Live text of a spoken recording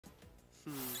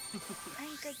I'm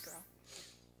a good girl.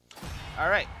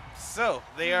 Alright, so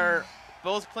they are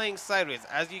both playing sideways.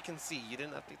 As you can see, you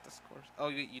didn't update the scores. Oh,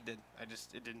 you did.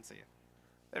 It didn't say it.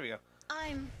 There we go.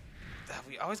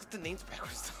 We always get the names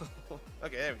backwards.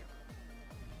 Okay, there we go.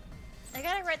 I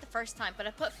got it right the first time, but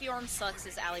I put Fjorm Sucks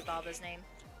as Alibaba's name.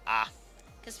 Ah.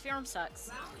 Because Fjorm sucks.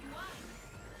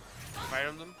 Fire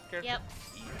Emblem character? Yep.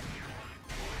 Yeah.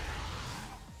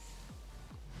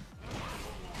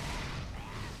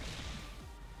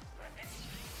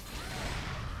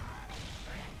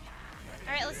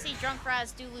 Alright, let's see Drunk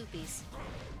Raz do loopies.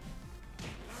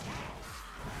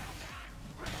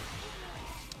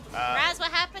 Raz,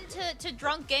 what happened to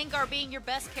Drunk Gengar being your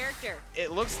best character?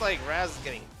 It looks like Raz is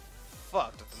getting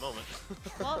fucked at the moment.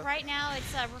 Well, right now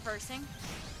it's reversing.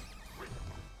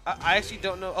 I actually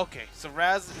don't know. Okay, so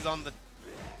Raz is on the...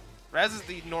 Raz is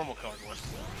the normal colored one.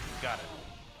 Got it.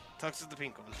 Tux is the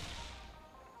pink one.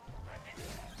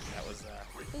 That was,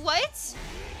 What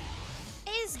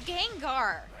is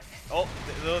Gengar? Oh,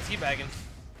 the little teabagging.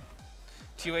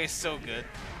 TOA is so good.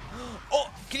 Oh,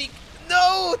 can he...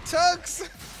 No! Tux!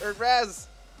 Or Raz.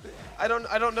 I don't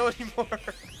know anymore.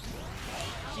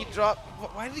 He dropped...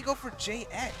 Why did he go for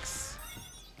JX?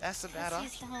 That's a bad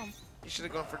option. You should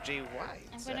have gone for JY.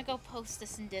 I'm gonna go post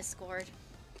this in Discord.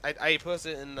 I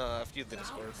posted it in a few of the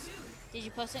Discords. Did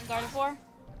you post it in Gardevoir?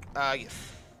 Yes.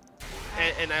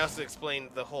 And I also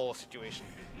explained the whole situation.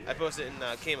 I posted it in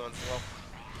Kmon as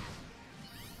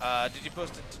well. Did you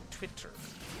post it to Twitter?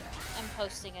 I'm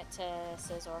posting it to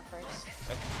Scizor first.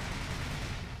 Okay.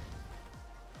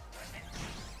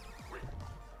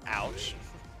 Ouch.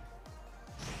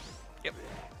 Yep.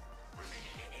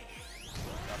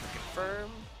 Got to confirm.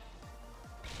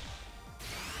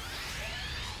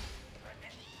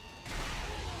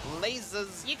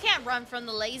 Lasers. You can't run from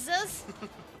the lasers.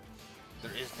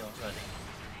 There is no running.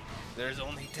 There's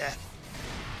only death.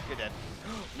 You're dead.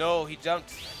 No, he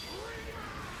jumped.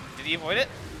 Did he avoid it?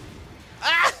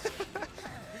 Ah!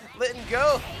 Litten,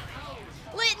 go.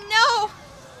 Litten, no.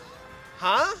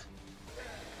 Huh?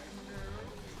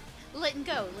 Litten,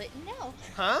 go. Litten, no.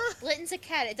 Huh? Litten's a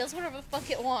cat. It does whatever the fuck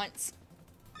it wants.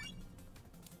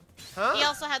 Huh? He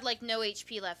also had like no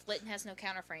HP left. Litten has no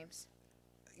counter frames.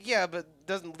 Yeah, but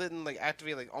doesn't Litten like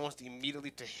activate like almost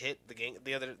immediately to hit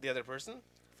the other person?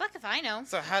 Fuck if I know.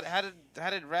 So how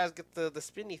did Raz get the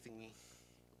spinny thingy?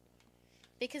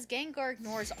 Because Gengar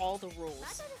ignores all the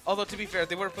rules. Although to be fair,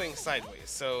 they were playing sideways,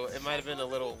 so it might have been a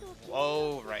little.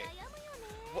 Oh right.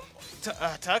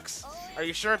 Tux, are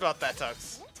you sure about that,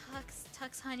 Tux?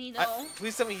 Tux, honey, no.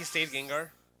 Please tell me he stayed Gengar.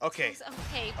 Okay. Tux,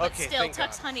 okay, but okay, still, thank Tux,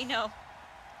 God. honey, no.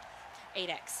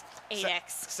 8x.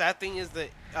 8x. Sad thing is that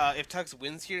if Tux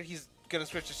wins here, he's gonna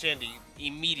switch to Shandy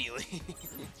immediately.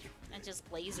 And just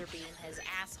laser beam his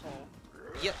asshole.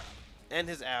 Yep. And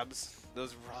his abs.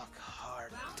 Those rock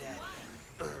hard dead.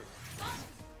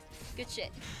 Good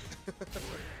shit.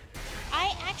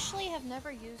 I actually have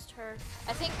never used her.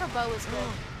 I think her bow is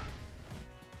good.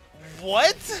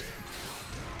 What?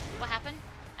 What happened?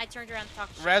 I turned around to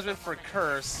talk to Raz went for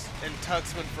Curse, and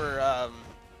Tux went for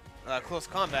Close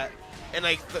Combat, and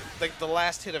like the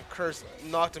last hit of Curse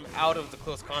knocked him out of the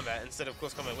Close Combat instead of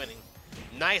Close Combat winning.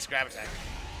 Nice grab attack.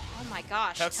 Oh my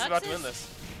gosh. Tux is about to win this.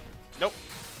 Nope.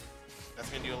 That's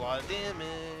gonna do a lot of damage.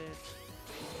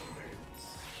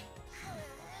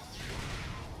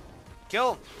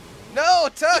 Kill. No,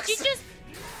 Tux. Did you just...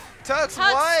 Tux, Tux,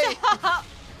 why? stop.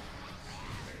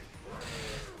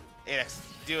 8x,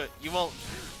 do it. You won't.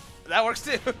 That works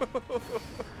too.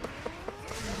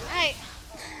 Hey,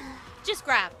 just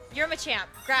grab. You're Machamp.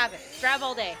 Grab it. Grab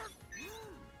all day.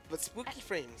 But spooky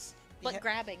frames. But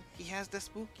grabbing. He has the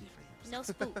spooky frames. No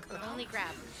spook. Only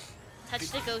grab. Touch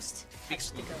the ghost.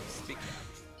 Touch the ghost. Big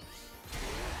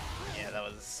yeah, that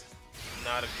was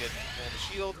not a good hold of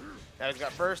shield. Now he's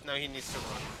got burst. Now he needs to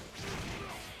run.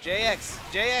 JX.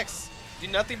 JX. Do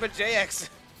nothing but JX.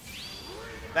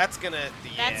 That's gonna.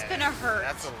 Yeah, that's gonna hurt.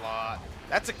 That's a lot.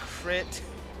 That's a crit.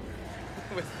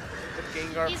 with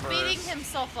Gengar. He's burst. beating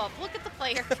himself up. Look at the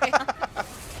player count.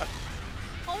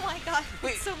 Oh my god,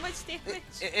 wait, so much damage.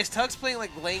 Is Tux playing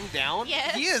like laying down?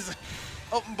 Yes. He is.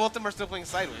 Oh, both of them are still playing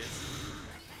sideways.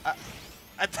 I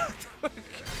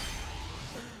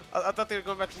thought they were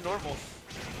going back to normal.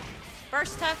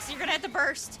 Burst, Tux. You're gonna have to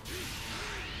burst.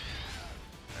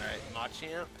 All right,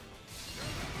 Machamp.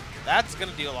 That's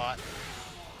gonna do a lot.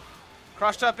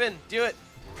 Cross chop in. Do it.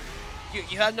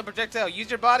 You have no projectile. Use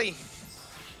your body.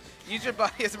 Use your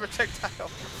body as a projectile.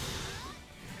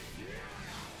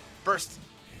 Burst.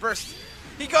 Burst.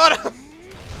 He got him.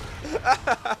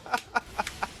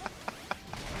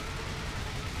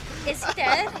 Is he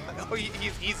dead? Oh,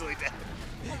 he's easily dead.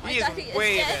 Oh my He is God, he is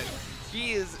way dead.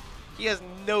 dead. He has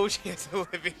no chance of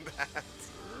living that.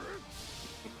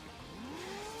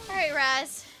 All right,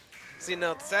 Raz. See,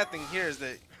 now the sad thing here is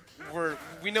that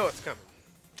we know it's coming.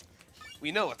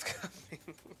 We know it's coming.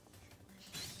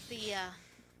 The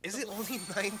Is it only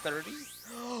 9:30?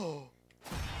 Oh.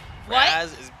 What?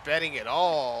 Raz is betting it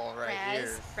all right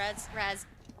here. Raz.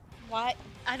 What?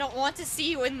 I don't want to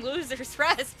see you in losers,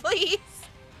 Raz. Please.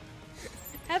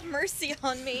 Have mercy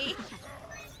on me.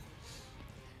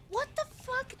 What the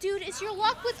fuck, dude? Is your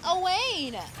luck with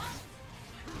Owain?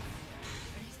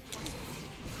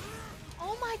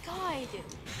 Oh my god.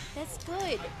 That's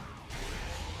good.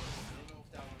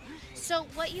 So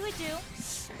what you would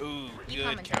do... Ooh, You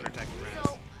good commentate. counterattack from Raz.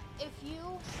 So if you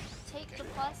take the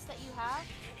plus that you have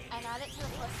and add it to the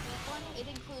plus one, it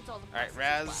includes all the pluses. Alright,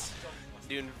 Raz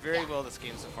doing very well this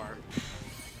game so far.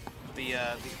 The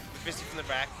fisty from the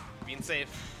back, being safe.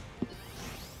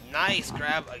 Nice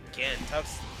grab again.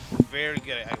 Tuck's very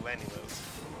good at landing those.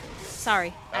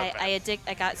 Sorry, Okay.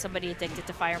 I got somebody addicted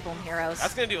to Fire Emblem Heroes.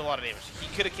 That's gonna do a lot of damage. He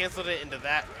could have canceled it into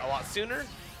that a lot sooner.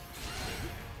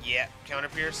 Yeah, counter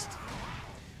pierced.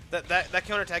 That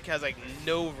counterattack has like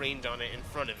no range on it in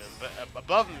front of him, but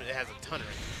above him it has a ton of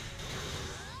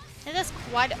range. And that's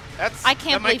quite. That's I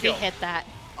can't that might believe you kill. hit that.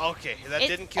 Okay, that It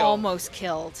didn't kill. almost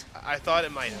killed. I thought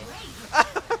it might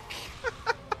have.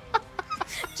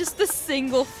 Just the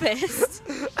single fist.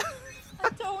 I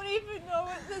don't even know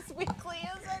what this weekly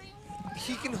is anymore.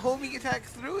 He can homing attack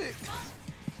through it.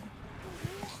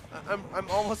 I'm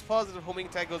almost positive homing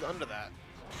attack goes under that.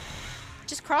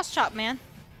 Just cross chop, man.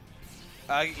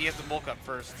 He has to bulk up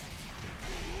first.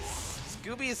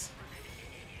 Scoobies.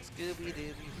 Scooby Dooby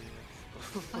Doo.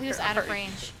 Oh, he was out of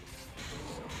range.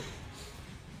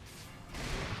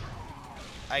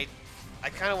 I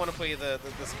kind of want to play the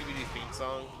Scooby Doo theme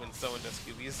song when someone does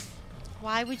Scoobies.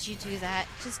 Why would you do that?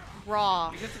 Just raw.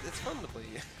 Because it's fun to play.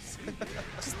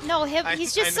 Just, no, him.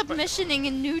 He's just I know. submissioning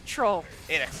in neutral.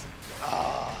 8x.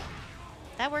 Oh.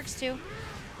 That works too.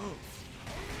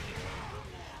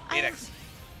 8x.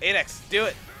 8x. Do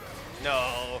it.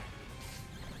 No.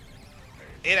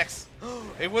 8x.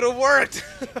 It would have worked.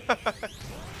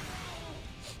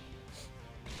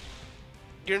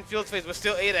 You're in field phase, but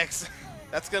still 8x.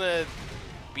 That's going to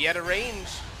be out of range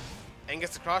and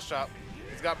gets the cross chop.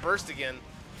 He's got burst again.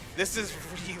 This is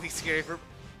really scary.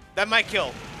 That might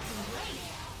kill.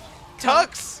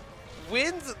 Tux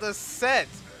wins the set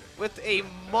with a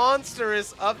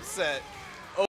monstrous upset.